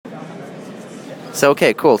So,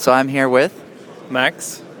 okay, cool. So I'm here with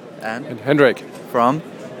Max and Hendrik from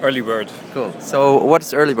Earlybird. Cool. So what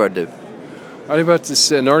does Earlybird do? Earlybird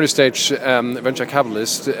is an early stage venture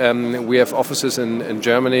capitalist. We have offices in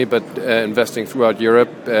Germany, but investing throughout Europe.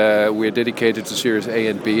 We are dedicated to Series A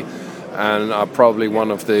and B, and are probably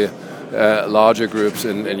one of the larger groups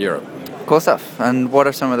in Europe. Cool stuff. And what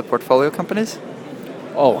are some of the portfolio companies?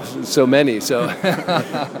 Oh, so many. So,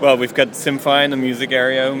 Well, we've got Simfi in the music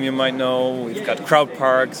area, whom you might know. We've got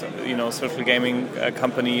Crowdparks, social gaming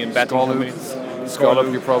company and betting company. Scala,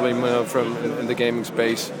 you probably know from in the gaming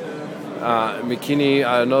space. 𝔞𝔩𝔢𝔵,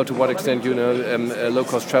 I don't know to what extent you know, a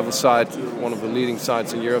low-cost travel site, one of the leading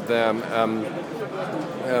sites in Europe there.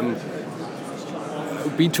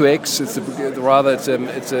 B2X, it's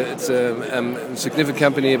a significant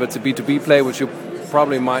company, but it's a B2B play, which you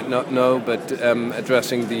probably might not know, but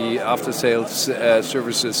addressing the after-sales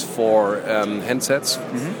services for handsets.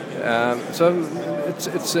 Mm-hmm. So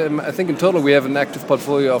it's I think in total we have an active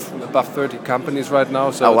portfolio of above 30 companies right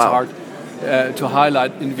now. So it's hard to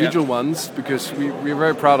highlight individual ones because we're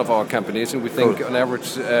very proud of our companies and we think on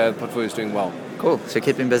average the portfolio is doing well. Cool. So you're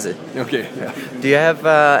keeping busy. Okay. Yeah. Do you have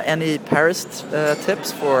any Paris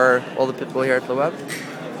tips for all the people here at the web?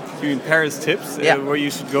 You mean Paris tips? Where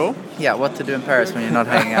you should go? Yeah, what to do in Paris when you're not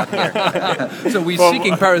hanging out here. So we're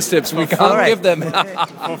seeking Paris tips. We can't give them.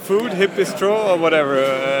 For food, Hip Bistro or whatever.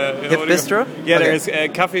 Hip Bistro? Yeah, there's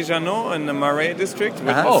Café Jeannot in the Marais district,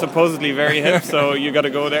 which is supposedly very hip, so you got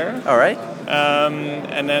to go there. All right.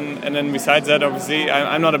 And then besides that, obviously,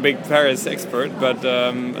 I'm not a big Paris expert, but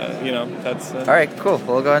that's. All right, cool.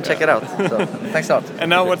 We'll go and check it out. So, thanks a lot.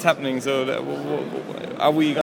 And now what's happening? So, are we